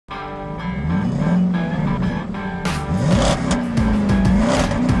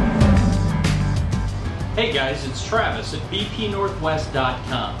Hey guys, it's Travis at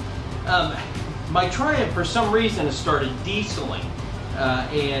bpnorthwest.com. My Triumph for some reason has started dieseling,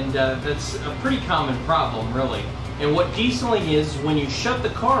 and that's a pretty common problem really. And what dieseling is, when you shut the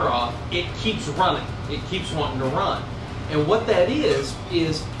car off, it keeps running. It keeps wanting to run. And what that is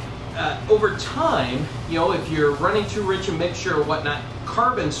over time, you know, if you're running too rich a mixture or whatnot,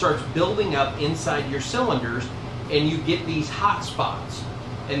 carbon starts building up inside your cylinders and you get these hot spots.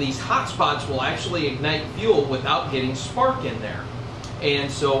 And these hot spots will actually ignite fuel without getting spark in there.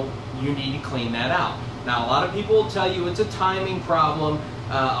 And so you need to clean that out. Now, a lot of people will tell you it's a timing problem.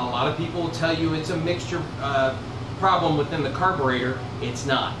 A lot of people will tell you it's a mixture problem within the carburetor. It's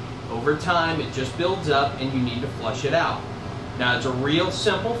not. Over time, it just builds up and you need to flush it out. Now, it's a real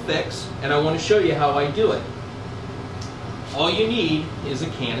simple fix, and I want to show you how I do it. All you need is a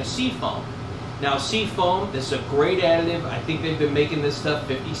can of Seafoam. Now, Seafoam, this is a great additive. I think they've been making this stuff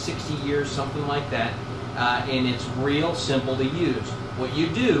 50, 60 years, something like that. And it's real simple to use. What you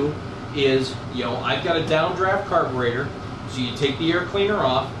do is, you know, I've got a downdraft carburetor, so you take the air cleaner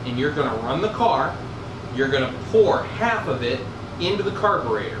off and you're going to run the car. You're going to pour half of it into the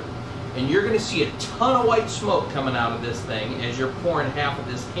carburetor. And you're going to see a ton of white smoke coming out of this thing as you're pouring half of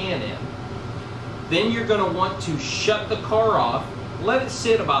this can in. Then you're going to want to shut the car off. Let it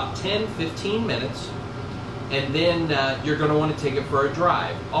sit about 10-15 minutes, and then you're going to want to take it for a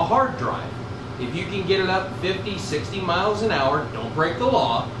drive, a hard drive. If you can get it up 50-60 miles an hour, don't break the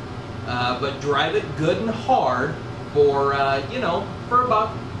law, but drive it good and hard for, you know, for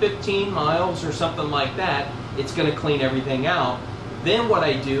about 15 miles or something like that. It's going to clean everything out. Then what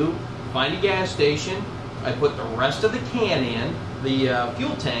I do, find a gas station, I put the rest of the can in, the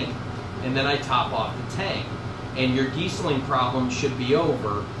fuel tank, and then I top off the tank. And your dieseling problem should be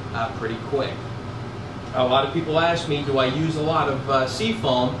over pretty quick. A lot of people ask me, do I use a lot of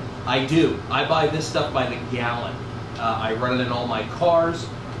Seafoam? I do. I buy this stuff by the gallon. I run it in all my cars.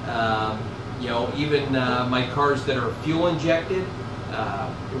 You know, even my cars that are fuel injected.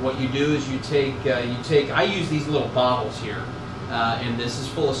 What you do is you take, I use these little bottles here, and this is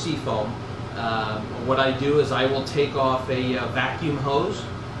full of Seafoam. What I do is I will take off a vacuum hose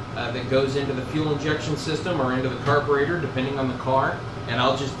that goes into the fuel injection system or into the carburetor, depending on the car, and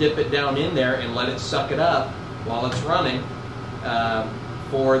I'll just dip it down in there and let it suck it up while it's running.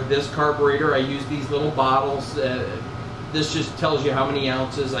 For this carburetor, I use these little bottles. This just tells you how many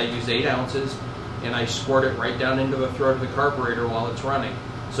ounces. I use 8 ounces, and I squirt it right down into the throat of the carburetor while it's running.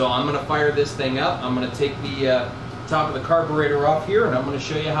 So I'm going to fire this thing up. I'm going to take the top of the carburetor off here, and I'm going to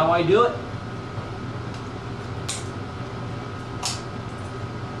show you how I do it.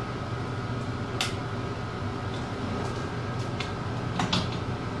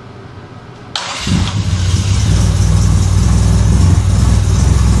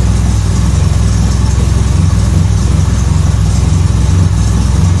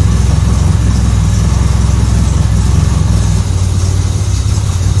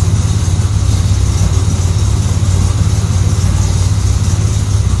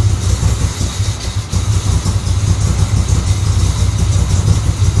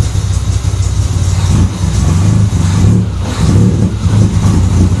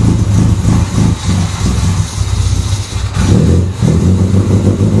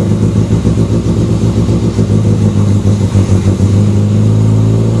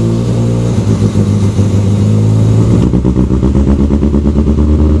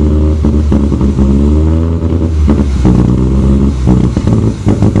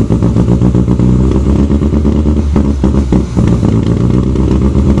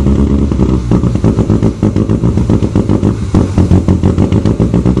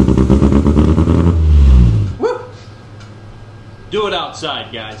 Do it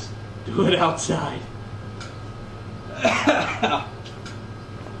outside, guys. Do it outside.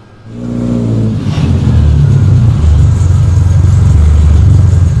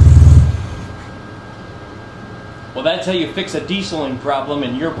 Well, that's how you fix a dieseling problem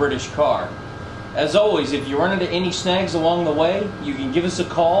in your British car. As always, if you run into any snags along the way, you can give us a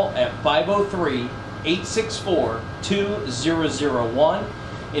call at 503-864-2001.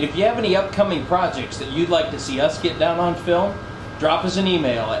 And if you have any upcoming projects that you'd like to see us get down on film, drop us an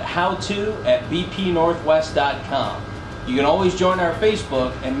email at howto@bpnorthwest.com. You can always join our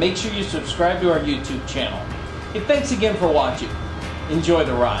Facebook, and make sure you subscribe to our YouTube channel. Hey, thanks again for watching. Enjoy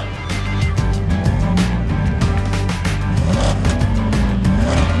the ride.